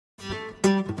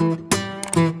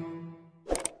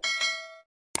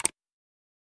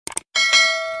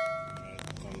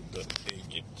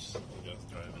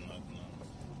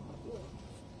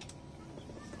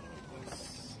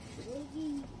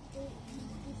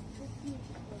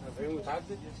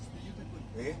متعدد؟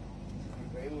 ايه؟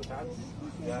 40 متعدد؟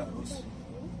 لا بص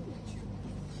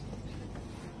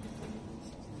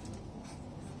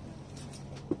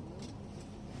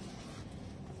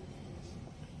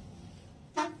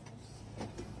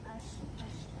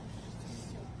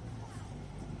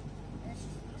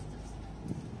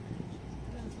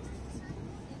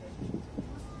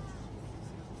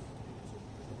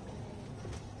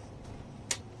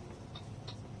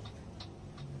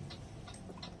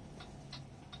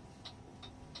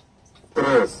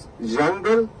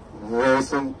Jungle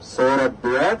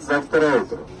 8:45 завтра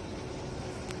утром.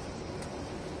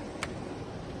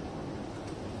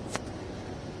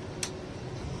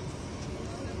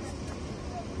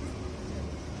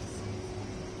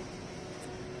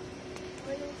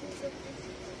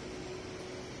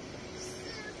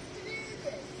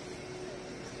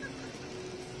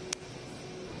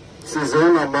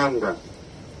 Сезона манго.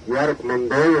 Я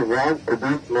рекомендую вам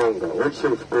купить манго.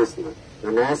 Очень вкусно. У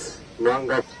нас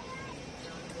манго.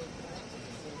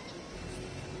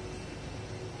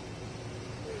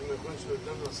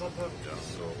 Jungle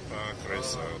Park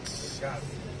Resort,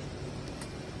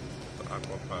 the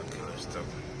Aqua Park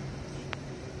Resort.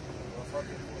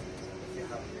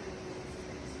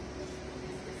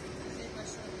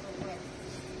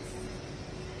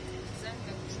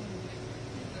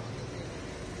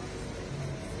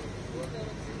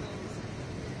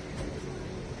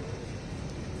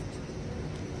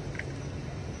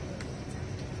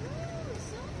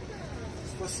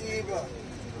 Спасибо.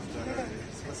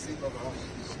 Спасибо вам.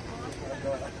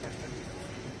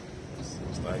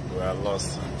 It's like we are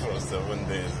lost for 7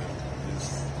 days in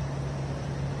these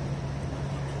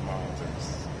mountains.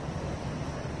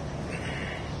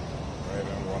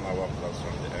 Driving 1 hour plus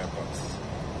from the airport.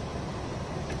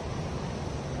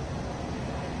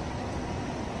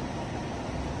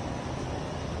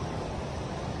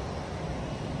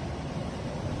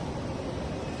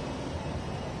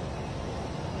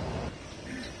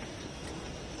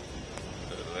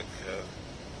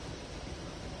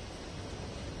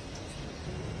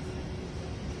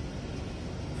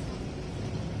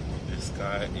 The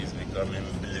sky is becoming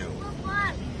blue.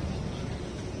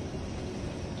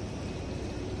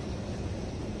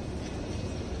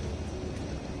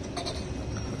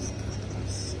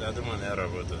 The other one era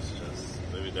about us just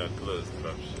maybe they're closed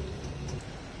from shit.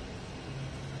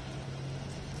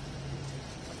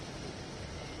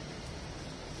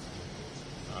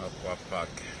 Aqua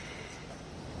Park.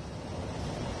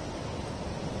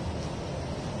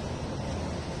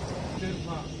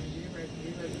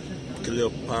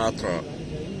 Cleopatra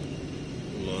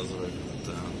was right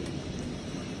down.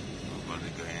 Nobody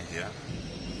going here.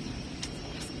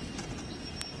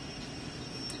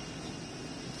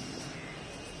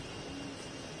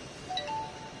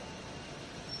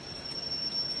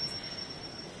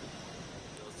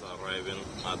 Just arriving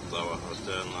at our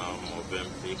hotel now,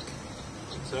 Movenpick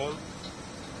Hotel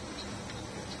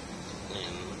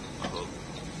in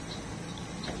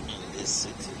this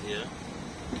city here.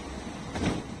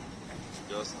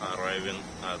 Just arriving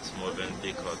at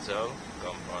Movenpick Hotel.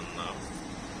 Come on now.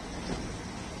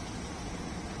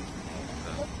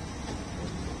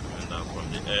 Coming down from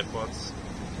the airport.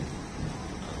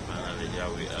 And finally here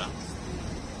we are.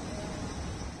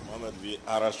 Mohamed, we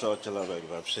are a short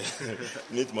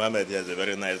Meet Mohamed, he is a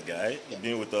very nice guy. He's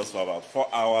been with us for about 4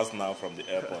 hours now from the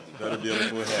airport. Very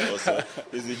beautiful hair also.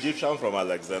 He's Egyptian from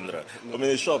Alexandria. I mean,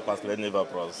 he's short past Never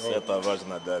Pros, set a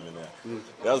virgin at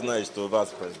That's nice to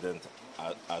vice president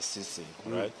Assisi,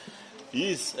 right?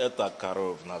 He is at a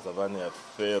Karov, Nazavania,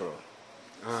 Pharaoh.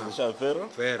 Pharaoh?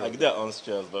 Pharaoh. Like they're on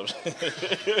stairs, but.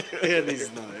 Yeah, this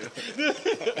is nice.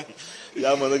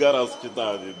 Yeah, man, I got us to the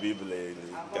Bible.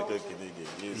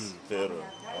 He's Pharaoh.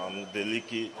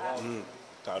 Beliki,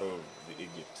 Karov, the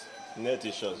Egypt. Net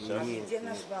is short.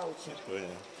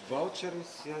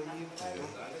 Vouchers,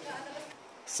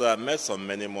 So I met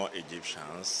many more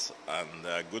Egyptians, and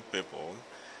they're good people.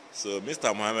 So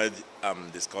Mr. Mohammed, I'm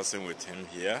discussing with him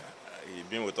here. He's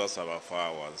been with us for about 4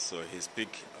 hours, so he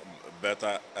speaks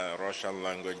better Russian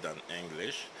language than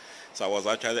English. So I was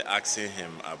actually asking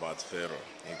him about Pharaoh,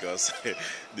 because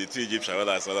the two Egyptians, when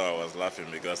I saw them, I was laughing,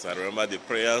 because I remember the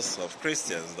prayers of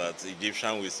Christians that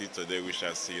Egyptian we see today, we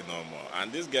shall see no more.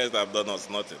 And these guys have done us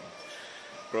nothing.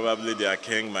 Probably their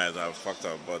king might have fucked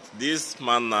up, but this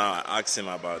man now, I asked him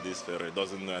about this Pharaoh, he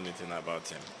doesn't know anything about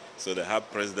him. So they have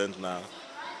president now,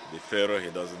 the Pharaoh he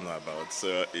doesn't know about.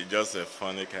 So it's just a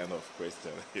funny kind of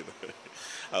question.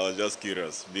 I was just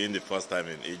curious. Being the first time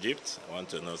in Egypt, I want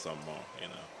to know some more,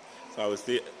 So I will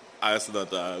still ask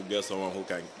that I'll get someone who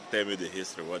can tell me the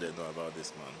history, what they know about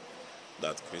this man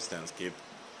that Christians keep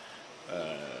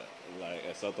like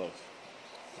a sort of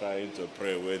trying to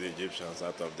pray away the Egyptians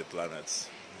out of the planets.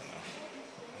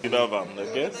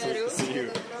 Okay? So, see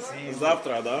you.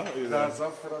 Завтра, да? Да,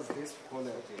 завтра здесь в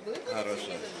холле.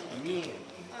 Хорошо.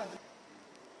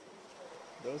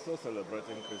 They're also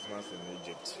celebrating Christmas in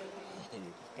Egypt.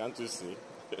 Can't you see?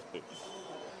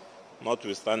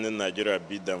 Notwithstanding, Nigeria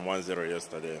beat them 1-0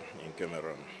 yesterday in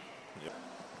Cameroon. Yep.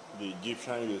 The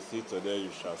Egyptian you see today,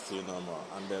 you shall see no more.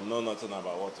 And they know nothing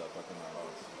about what you're talking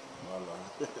about. Well,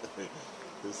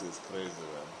 this is crazy,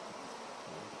 man.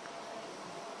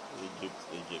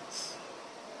 Egypt.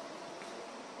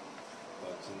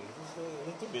 But it's a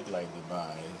little bit like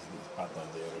Dubai, it's part of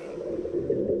the area.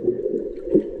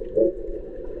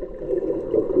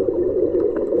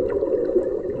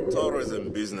 Tourism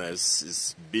business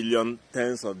is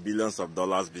tens of billions of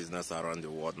dollars business around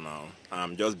the world now.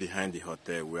 I'm just behind the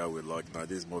hotel where we lodge now.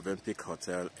 This is Movenpick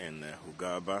Hotel in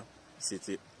Hurghada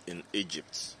city in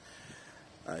Egypt.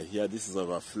 Here, this is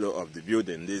overflow of the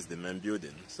building. This is the main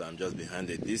building, so I'm just behind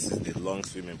it. This is the long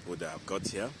swimming pool that I've got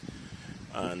here,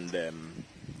 and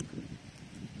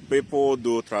people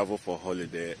do travel for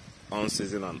holiday on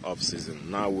season and off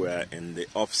season. Now we're in the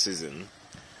off season,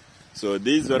 so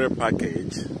this very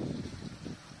package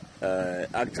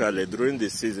actually during the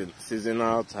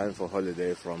seasonal time for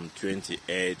holiday from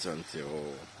 28th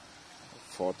until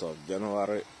 4th of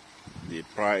January, the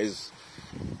price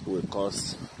will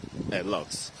cost a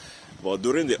lot, but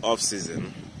during the off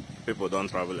season people don't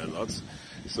travel a lot,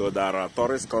 so there are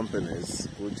tourist companies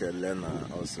which Elena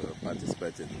also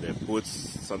participating. They put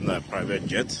something like private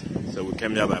jet, so we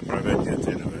came here by private jet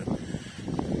anyway.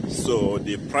 So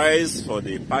the price for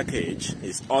the package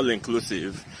is all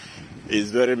inclusive,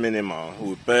 is very minimal.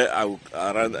 We pay around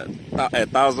 $1,000,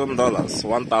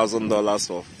 $1,000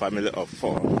 for family of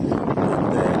 4,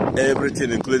 and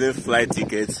everything including flight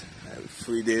tickets,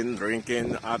 feeding,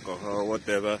 drinking, alcohol,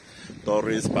 whatever,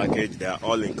 tourist package, they are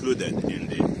all included in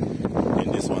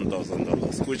this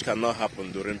 $1,000, which cannot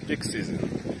happen during peak season.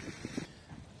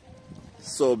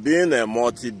 So being a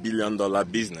multi-billion-dollar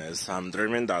business, I'm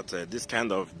dreaming that this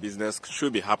kind of business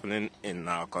should be happening in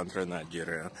our country,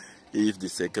 Nigeria, if the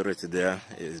security there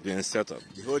is being set up.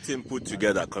 The whole team put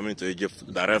together coming to Egypt,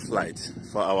 direct flight,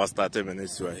 4 hours, 30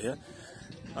 minutes we are here,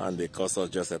 and it cost us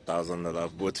just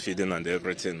 $1,000, both feeding and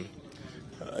everything.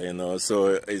 You know,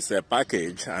 so it's a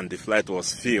package, and the flight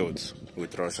was filled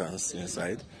with Russians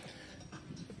inside.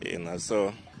 You know,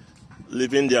 so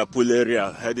leaving their pool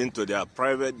area, heading to their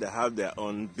private, they have their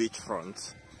own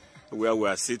beachfront where we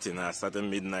are sitting at certain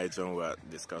midnight when we are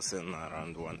discussing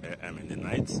around 1 a.m. in the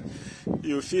night.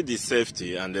 You feel the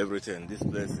safety and everything. This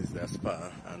place is their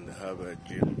spa, and they have a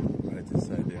gym right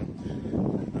inside there.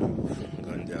 I've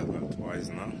gone there about twice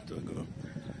now to go.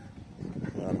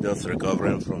 I'm just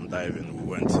recovering from diving. We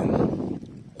went in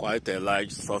quite a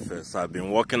large surface. I've been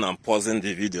working on pausing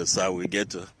the video so I will get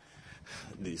to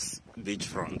this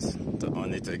beachfront to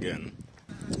on it again.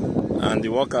 And the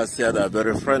workers here are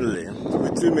very friendly.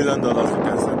 With $2 million you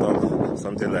can set up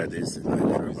something like this in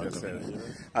Nigeria.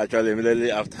 Actually,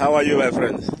 immediately after, how are you, my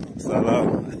friend?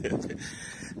 Salam.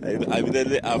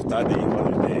 Immediately after the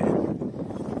holiday.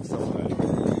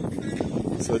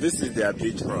 So this is their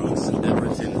beachfront,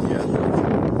 everything here.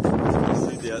 You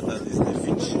see there, that is the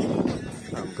beach.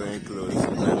 I'm going close.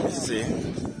 Let me see.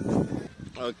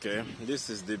 Okay, this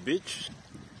is the beach.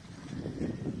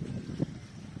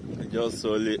 Just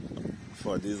solely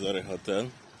for this very hotel.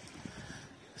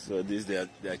 So this is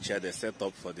their chair they set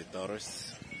up for the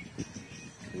tourists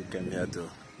who came here to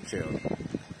chill.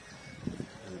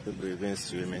 And people even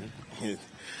swimming.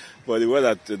 But the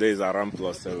weather today is around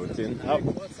 +17.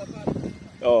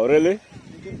 Oh, really?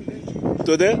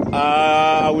 Today?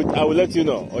 I will let you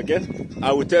know, okay?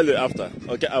 I will tell you after,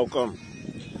 okay? I'll come.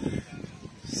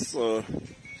 So,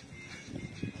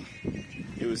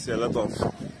 you will see a lot of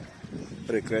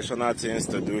recreational things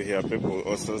to do here. People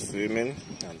also swimming.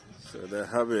 So they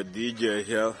have a DJ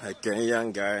here, a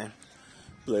Kenyan guy,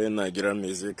 playing Nigerian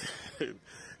music,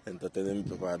 entertaining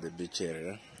people at the beach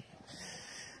area.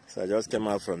 So I just came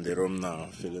out from the room now,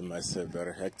 feeling myself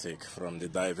very hectic from the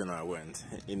diving I went.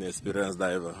 Inexperienced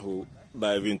diver who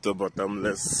dive into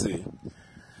bottomless sea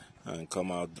and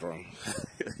come out drunk.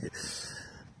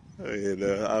 You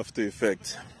know, after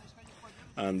effect.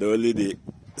 And only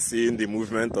seeing the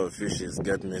movement of fishes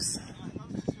get missed.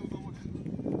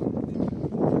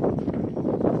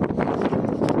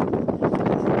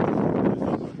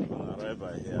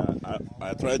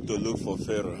 I tried to look for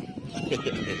Pharaoh.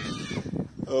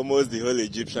 Almost the whole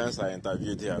Egyptians I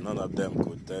interviewed here, none of them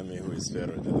could tell me who is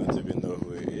Pharaoh. They don't even know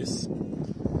who he is.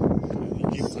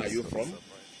 Egypt, are you from?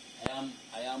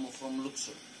 I am from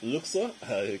Luxor. Luxor?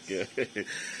 Okay.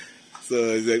 So,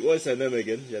 it's like, what's your name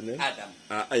again? Your name? Adam.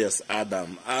 Yes,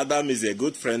 Adam. Adam is a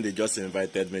good friend. He just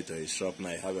invited me to his shop. Now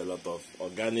I have a lot of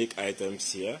organic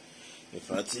items here. In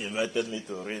fact, he invited me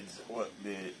to read what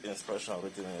the inscription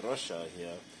written in Russia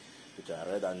here, which I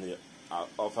read, and he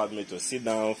offered me to sit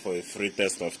down for a free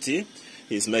test of tea.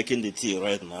 He's making the tea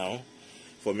right now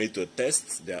for me to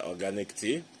test their organic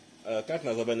tea. Как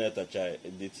называется это чай?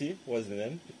 The tea? What's the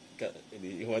name?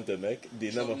 You want to make?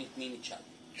 The name of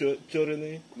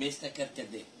Chorny? Mr.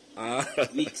 Karkade.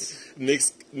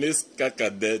 Mix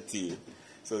Kakade tea.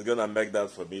 So he's gonna make that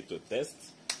for me to test.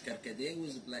 Karkade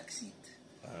was black seed.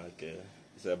 Okay.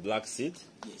 It's a black seed?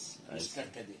 Yes. It's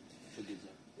Karkade.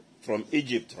 From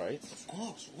Egypt, right? Of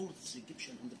course. All it's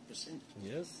Egyptian 100%.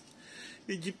 Yes.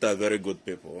 Egypt are very good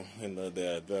people. You know, they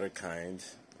are very kind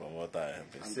from what I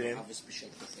have been And seeing. they have a special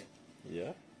coffee.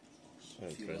 Yeah.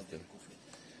 If you love their Interesting. coffee.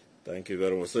 Thank you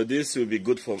very much. So this will be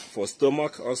good for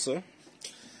stomach also.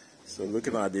 So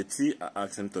looking at the tea, I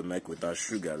asked him to make without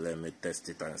sugar. Let me test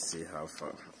it and see how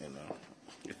far, you know.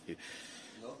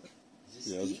 Look, this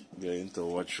Just tea, going to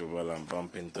watch you while I'm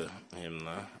bumping into him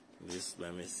now. This,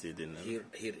 let me see the name.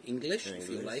 here English, if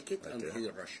you English, like it, and okay.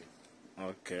 here Russian.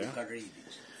 Okay. You can read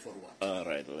it for what? All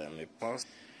right, let me pause.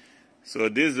 So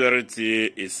this very tea,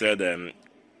 it said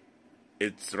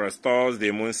it restores the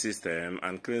immune system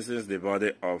and cleanses the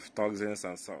body of toxins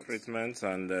and salts. Treatments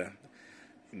and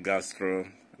gastro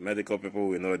medical people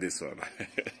will know this one.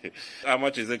 How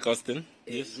much is it costing?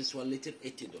 This 1 liter,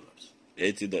 $80.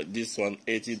 $80. This one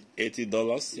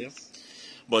 $80. Yeah.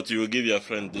 But you will give your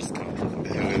friend discount.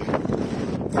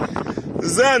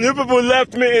 Zen, you people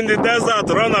left me in the desert,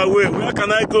 run away. Where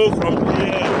can I go from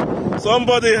here?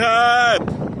 Somebody help!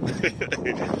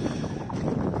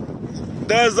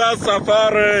 Desert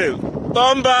safari.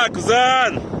 Turn back,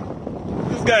 Zen.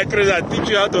 This guy crazy. I teach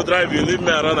you how to drive. You leave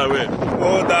me and run away.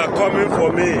 Oh, they're coming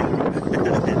for me.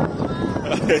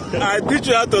 I teach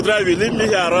you how to drive. You leave me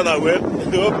here and run away.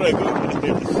 Oh my God.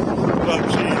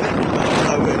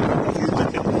 Run away.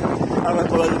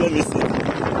 Let me see.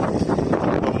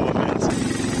 One moment.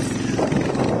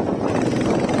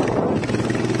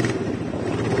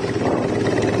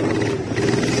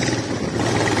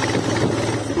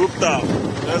 Scoop down.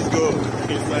 Let's go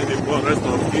inside the forest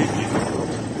of Egypt,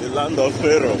 the land of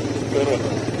Pharaoh. Pharaoh.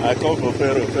 I come from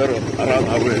Pharaoh. Pharaoh ran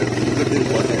away. Looking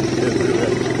for him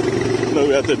everywhere.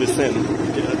 Nowhere to be seen.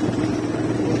 Yeah.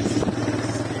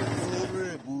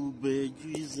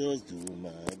 Jesus, do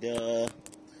my God.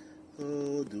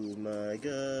 Oh, do my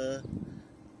God.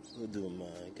 Oh, do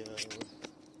my God.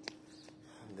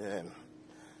 Then,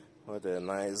 what a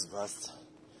nice, vast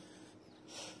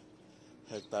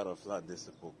hectare of land this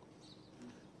book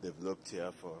developed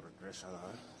here for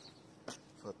recreational,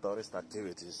 for tourist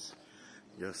activities.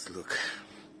 Just look.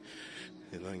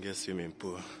 You don't get swimming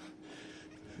pool.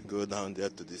 Go down there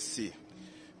to the sea.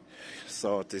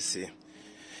 Salty sea.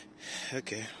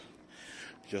 Okay.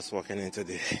 Just walking into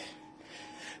the...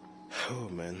 Oh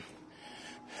man,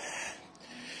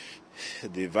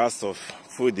 the vast of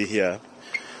food here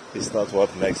is not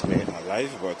what makes me alive,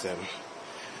 but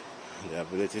the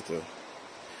ability to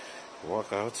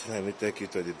walk out. Let me take you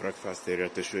to the breakfast area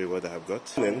to show you what I have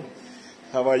got.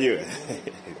 How are you?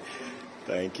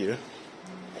 Thank you.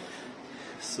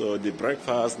 So the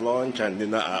breakfast, lunch, and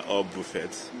dinner are all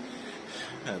buffets.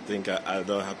 I think I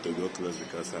don't have to go close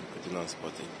because I'm pretty on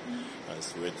spotting and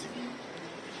sweating.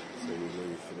 So you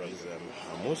know if there is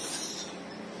hummus,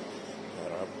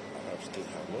 Arab skin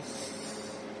hummus,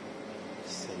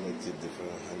 selected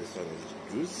different, and this one is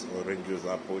juice, orange juice,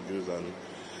 apple juice, and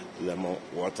lemon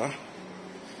water.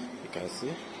 You can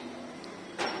see.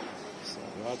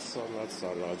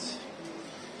 Salad.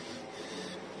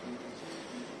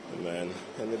 And then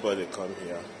anybody come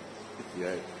here, if you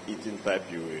are eating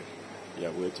type, you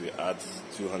are waiting to add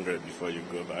 200 before you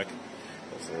go back.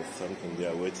 So it's something they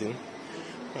are waiting.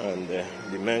 And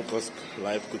the main course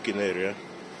live cooking area.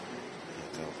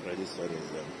 This one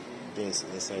is beans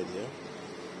inside here.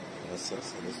 So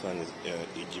this one is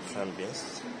Egyptian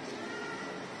beans.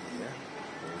 Yeah,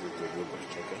 easy to go by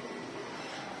chicken.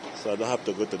 So I don't have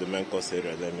to go to the main course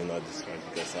area. Let me not distract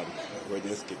because I'm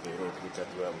avoiding skipping rope. Look at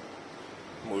where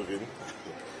I'm moving.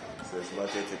 So it's not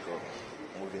ethical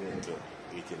moving into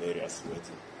eating areas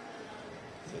waiting.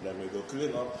 So let me go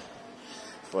clean up.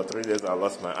 For 3 days I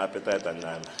lost my appetite and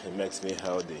it makes me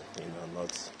healthy,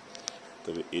 not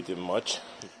to be eating much.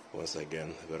 Once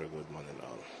again, very good morning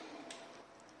all.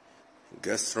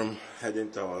 Guest room,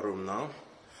 heading to our room now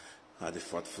at the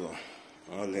 4th floor.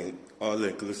 All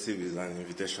inclusive is an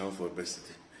invitation for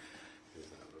obesity.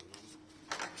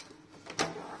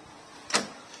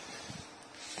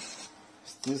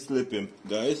 Still sleeping,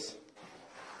 guys.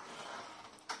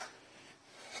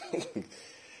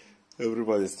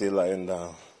 Everybody's still lying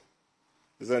down.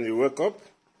 Then you wake up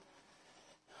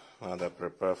and I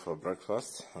prepare for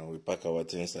breakfast and we pack our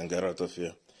things and get out of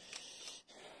here.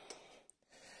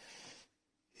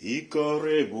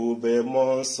 Ikore bube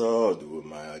monso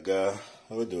dumaga,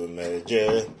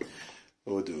 odumeje,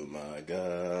 odumaga.